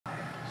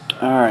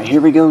Alright, here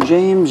we go,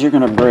 James. You're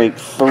going to break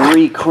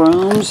 3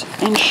 chromes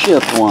and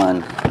ship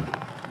 1.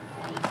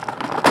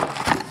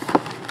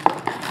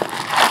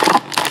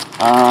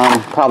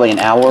 Probably an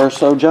hour or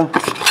so, Joe.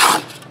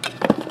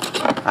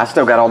 I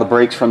still got all the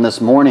breaks from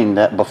this morning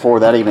that before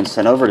that even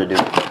sent over to do.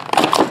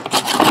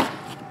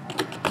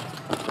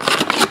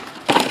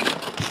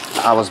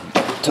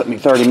 Took me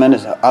 30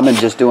 minutes. I've been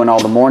just doing all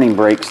the morning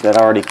breaks that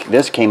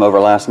this came over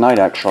last night,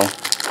 actually.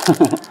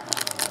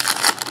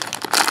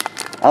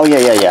 Oh,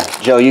 yeah.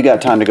 Joe, you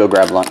got time to go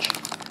grab lunch.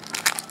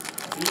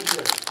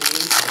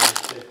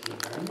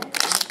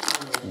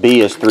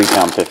 B is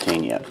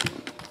 £3.15, yep.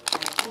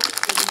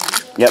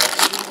 Yep,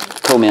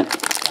 cool, man.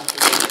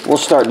 We'll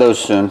start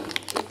those soon.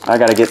 I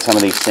got to get some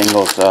of these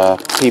singles.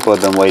 People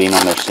have been waiting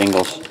on their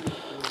singles.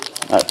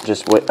 I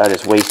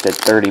just wasted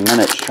 30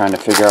 minutes trying to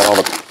figure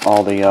out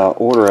all the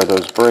order of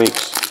those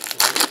breaks.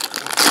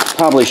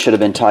 Probably should have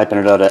been typing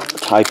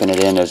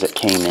it in as it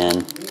came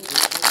in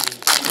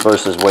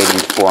versus waiting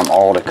for them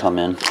all to come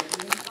in.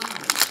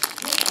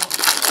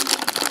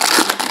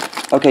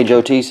 Okay,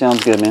 Joe T,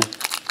 sounds good, man.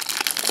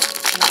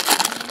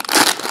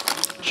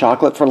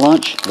 Chocolate for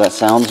lunch? That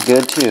sounds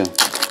good too.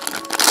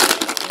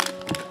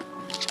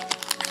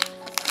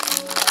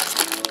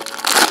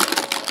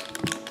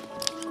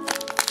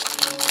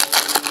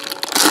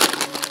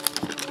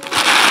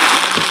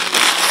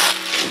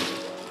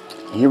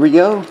 Here we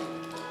go.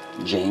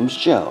 James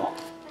Joe.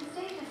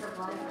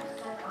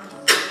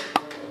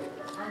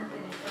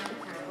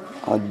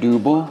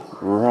 Adubo,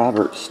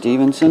 Robert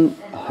Stevenson,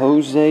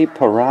 Jose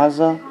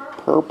Peraza,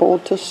 purple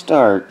to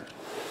start.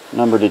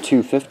 Number to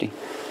 250.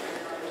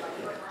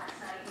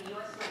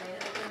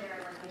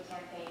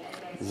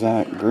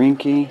 Zach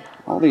Greinke.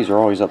 All these are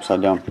always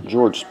upside down.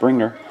 George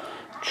Springer.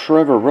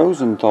 Trevor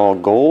Rosenthal,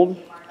 gold.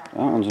 That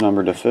one's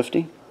numbered to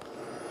 50.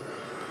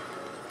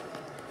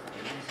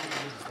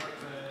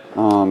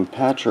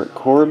 Patrick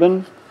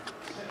Corbin.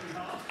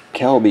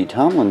 Kelby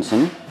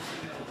Tomlinson.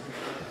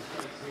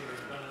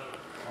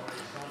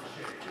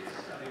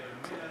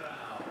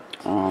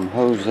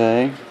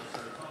 Jose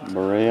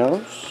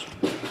Barrios.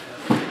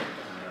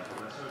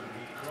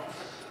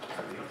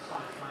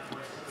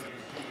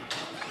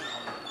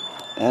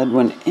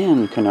 Edwin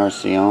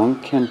Encarnacion,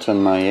 Kenta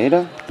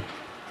Maeda.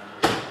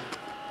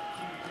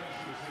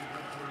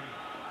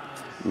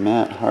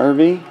 Matt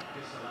Harvey.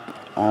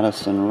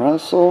 Addison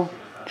Russell.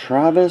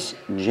 Travis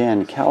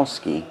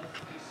Jankowski.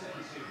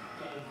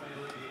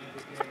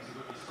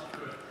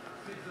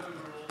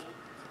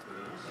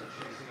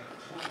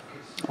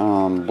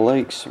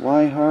 Blake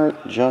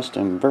Swihart,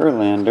 Justin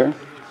Verlander,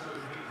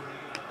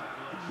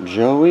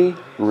 Joey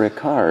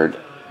Ricard.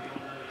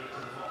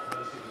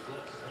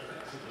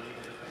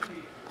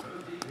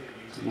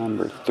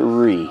 Number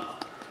 3.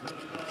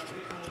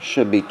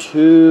 Should be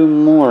 2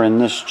 more in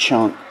this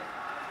chunk.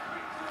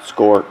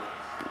 Score.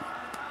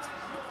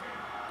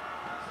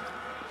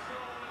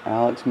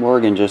 Alex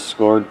Morgan just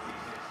scored.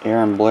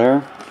 Aaron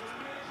Blair.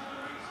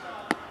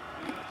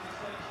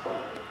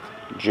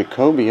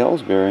 Jacoby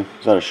Ellsbury.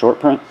 Is that a short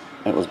print?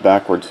 It was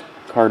backwards.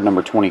 Card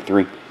number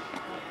 23.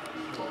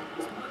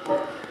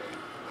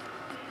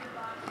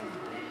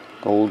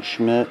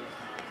 Goldschmidt.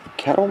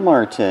 Kettle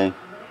Marte.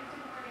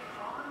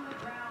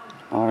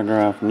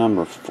 Autograph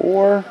number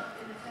 4.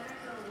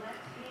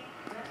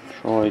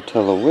 Troy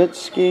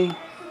Tulowitzki.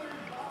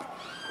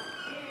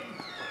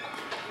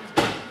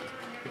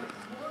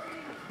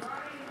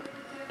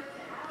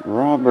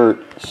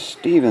 Robert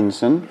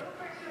Stevenson.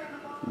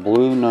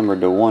 Blue number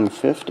to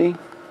 150.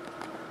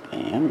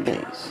 And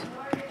base.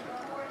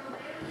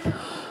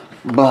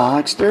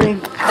 Box 3. It's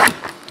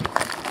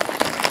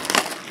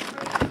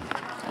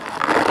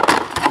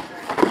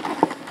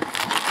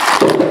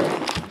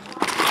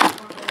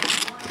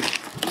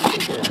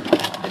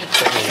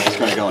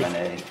going to go in an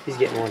A. He's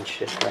getting one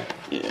shift right.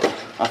 Yeah,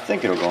 I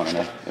think it'll go in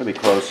an A. It'll be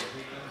close.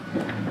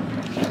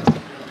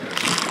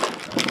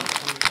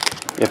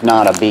 If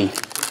not, a B.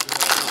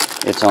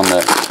 It's on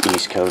the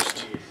East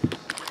Coast.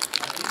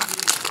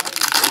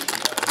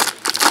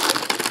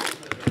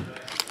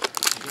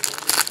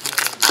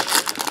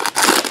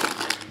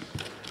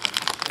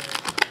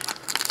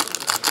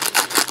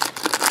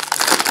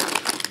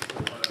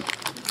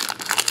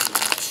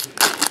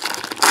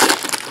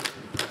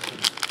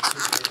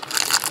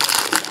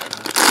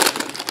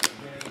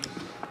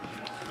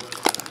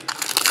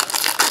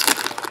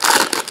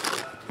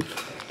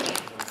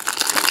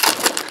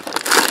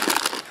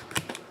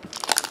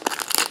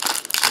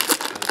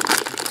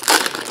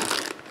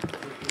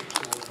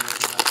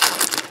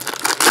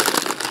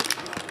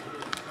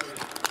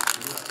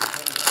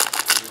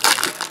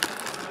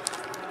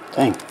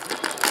 Dang,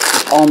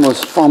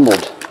 almost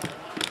fumbled.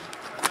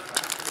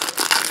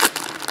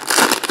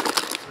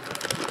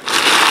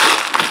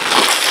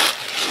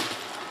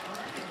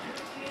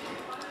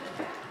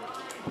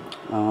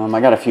 I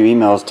got a few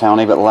emails,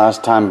 Townie, but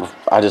last time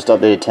I just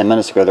updated 10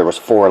 minutes ago, there was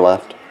 4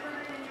 left.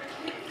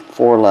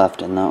 4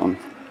 left in that one.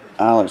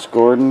 Alex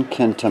Gordon,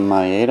 Kenta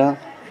Maeda,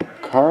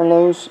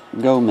 Carlos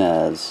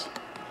Gomez,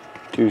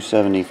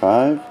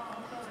 275.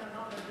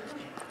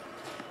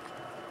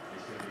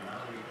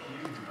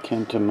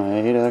 Kenta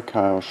Maeda,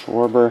 Kyle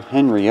Schwarber,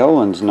 Henry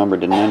Owens,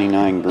 numbered to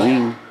 99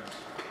 green.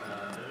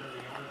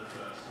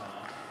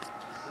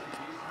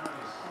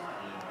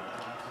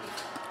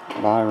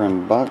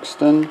 Byron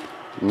Buxton,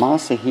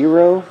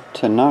 Masahiro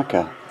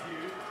Tanaka,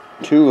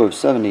 2 of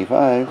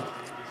 75.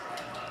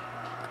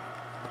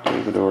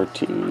 David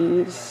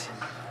Ortiz,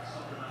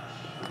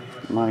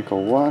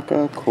 Michael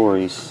Waka,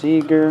 Corey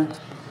Seager,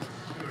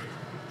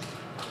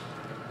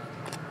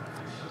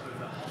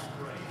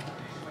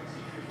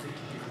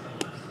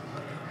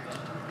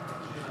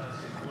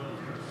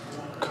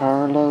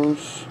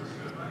 Carlos,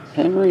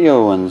 Henry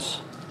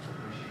Owens,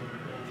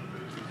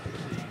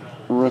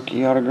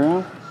 rookie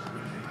autograph,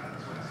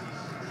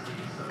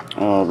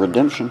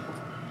 redemption,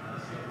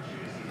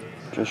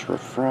 just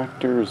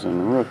refractors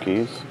and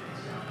rookies.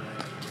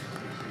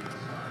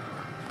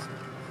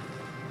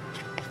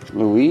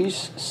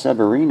 Luis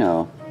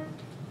Severino.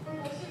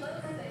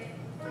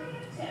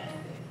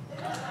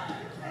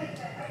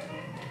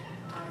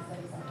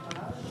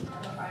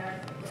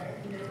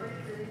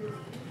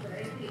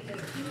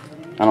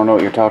 I don't know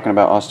what you're talking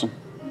about, Austin.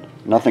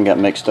 Nothing got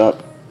mixed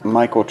up.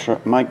 Mike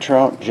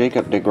Trout,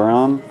 Jacob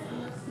deGrom,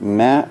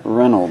 Matt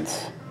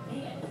Reynolds.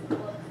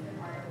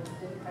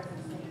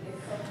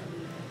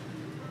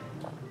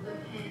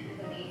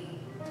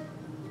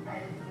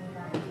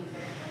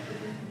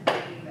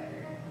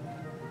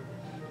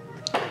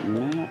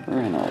 Matt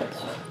Reynolds.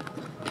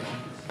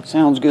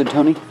 Sounds good,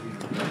 Tony.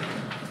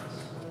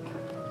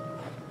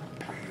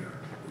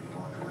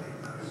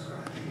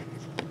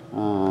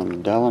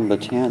 Dellin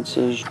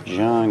Betances,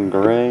 John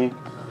Gray,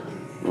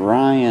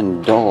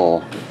 Ryan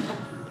Dull,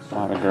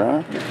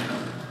 autograph.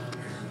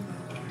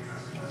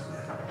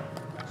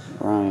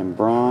 Ryan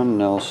Braun,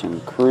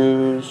 Nelson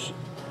Cruz,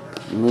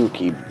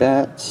 Mookie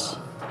Betts,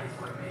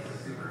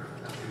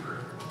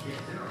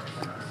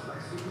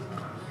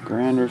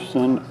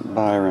 Granderson,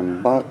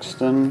 Byron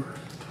Buxton.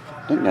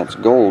 I think that's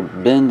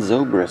gold. Ben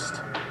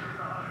Zobrist.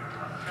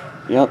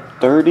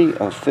 Yep, 30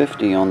 of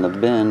 50 on the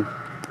Ben.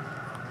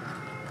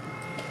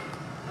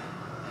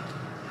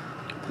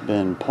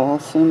 Ben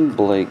Paulson,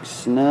 Blake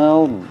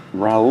Snell,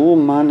 Raul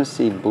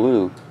Mondesi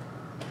Blue.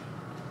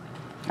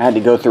 I had to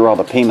go through all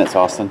the payments,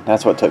 Austin.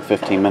 That's what took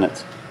 15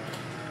 minutes.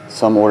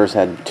 Some orders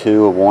had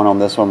 2, one on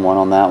this one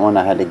on that one.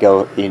 I had to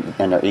go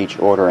into each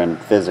order and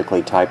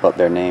physically type up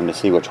their name to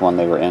see which one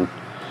they were in.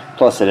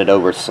 Plus it had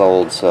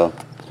oversold, so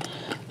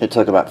it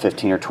took about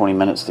 15 or 20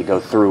 minutes to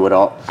go through it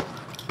all.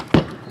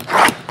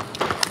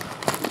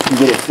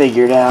 Get it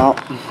figured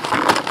out.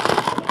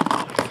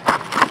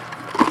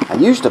 I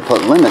used to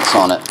put limits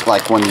on it,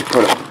 like when you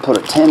put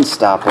a 10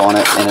 stop on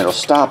it and it'll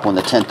stop when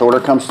the 10th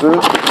order comes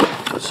through.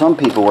 But some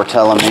people were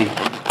telling me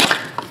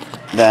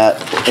that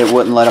it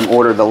wouldn't let them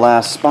order the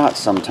last spot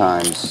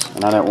sometimes.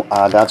 And I don't,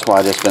 that's why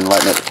I just been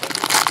letting it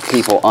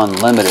people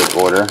unlimited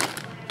order.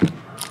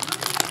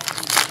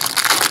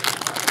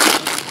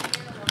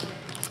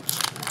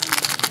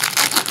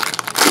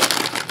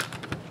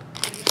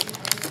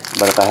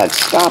 But if I had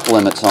stop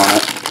limits on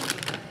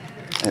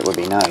it, it would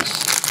be nice.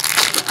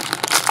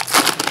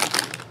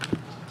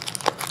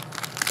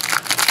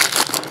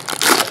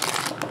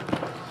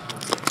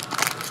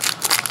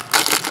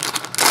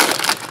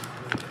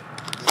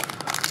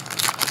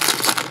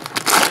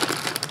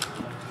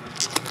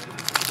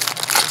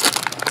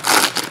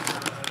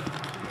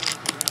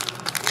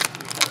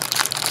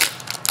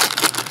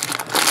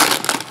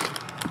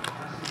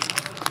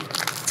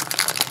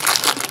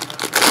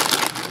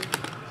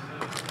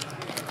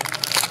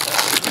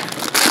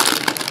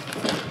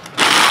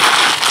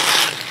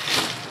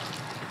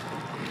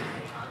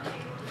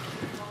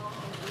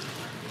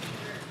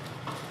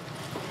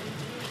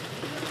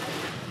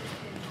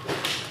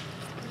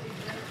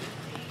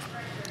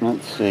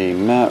 Let's see,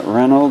 Matt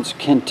Reynolds,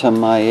 Kenta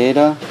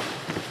Maeda,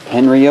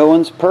 Henry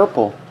Owens,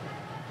 purple.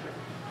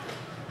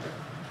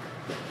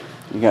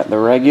 You got the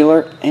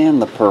regular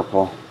and the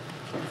purple.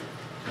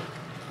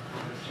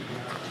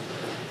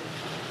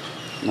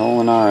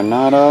 Nolan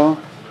Arenado,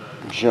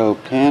 Joe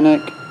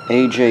Panik,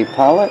 AJ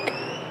Pollock,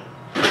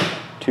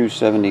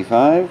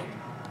 275.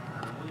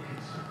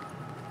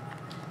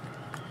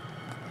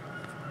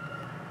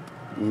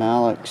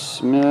 Malik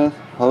Smith,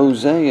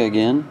 Jose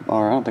again.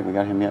 Or I don't think we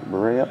got him yet.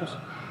 Barrios.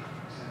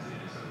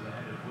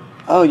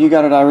 Oh, you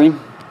got it, Irene.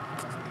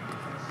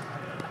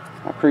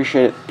 I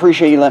appreciate it.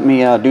 Appreciate you letting me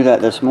do that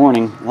this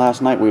morning.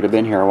 Last night we'd have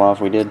been here a while if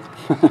we did.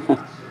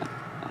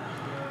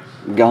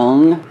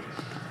 Gong.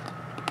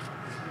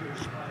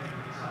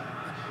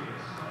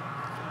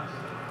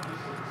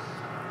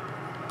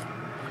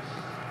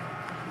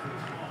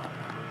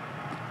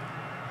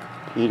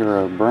 Peter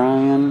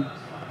O'Brien.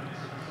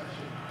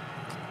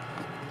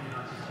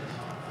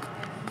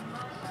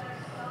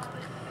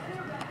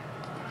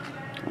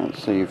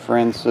 Let's see,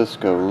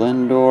 Francisco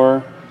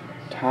Lindor,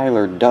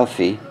 Tyler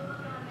Duffy.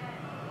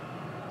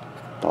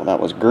 Thought that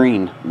was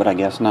green, but I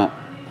guess not.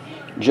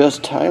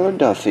 Just Tyler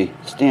Duffy,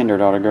 standard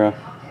autograph.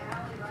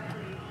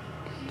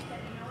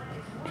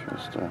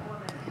 Just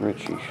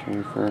Richie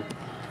Schaefer.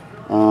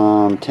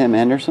 Tim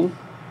Anderson.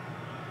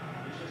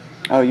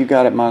 Oh, you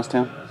got it,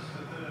 Mostown.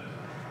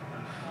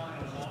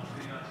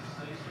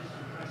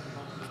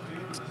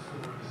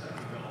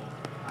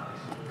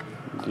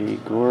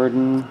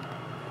 Gordon,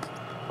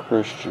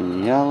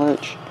 Christian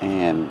Yelich,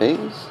 and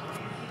base.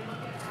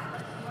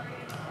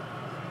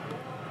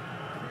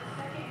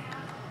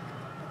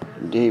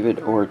 David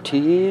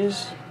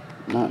Ortiz,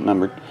 not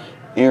numbered.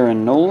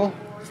 Aaron Nola.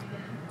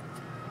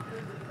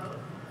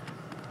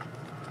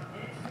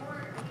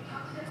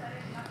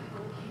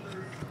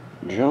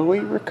 Joey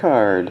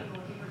Ricard.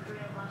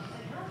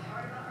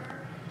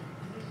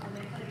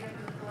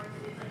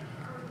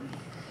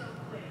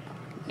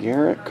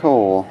 Garrett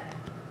Cole.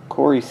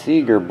 Corey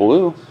Seager,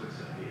 blue.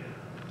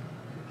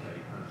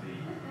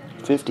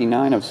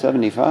 59 of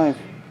 75.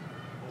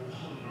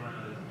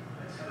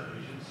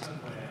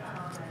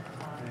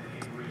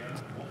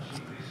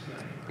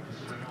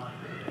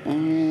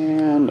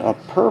 And a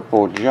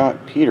purple,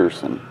 Jock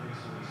Peterson.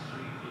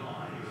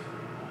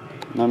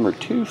 Number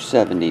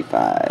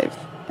 275.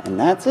 And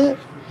that's it.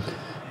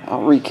 I'll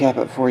recap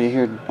it for you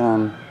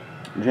here,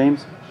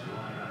 James.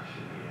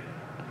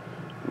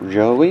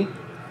 Joey,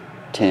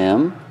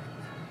 Tim,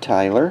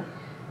 Tyler,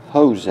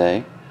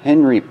 Jose,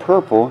 Henry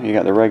purple, you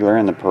got the regular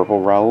and the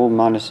purple, Raul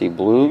Mondesi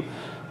blue,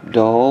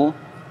 Dull,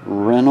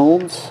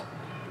 Reynolds,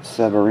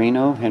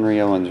 Severino, Henry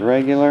Owens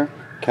regular,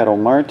 Kettle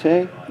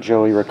Marte,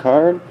 Joey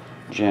Ricard,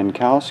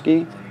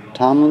 Jankowski,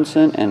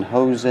 Tomlinson, and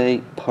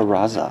Jose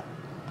Peraza.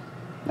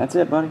 That's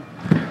it, buddy.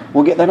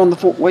 We'll get that on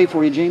the way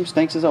for you, James.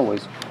 Thanks as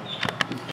always.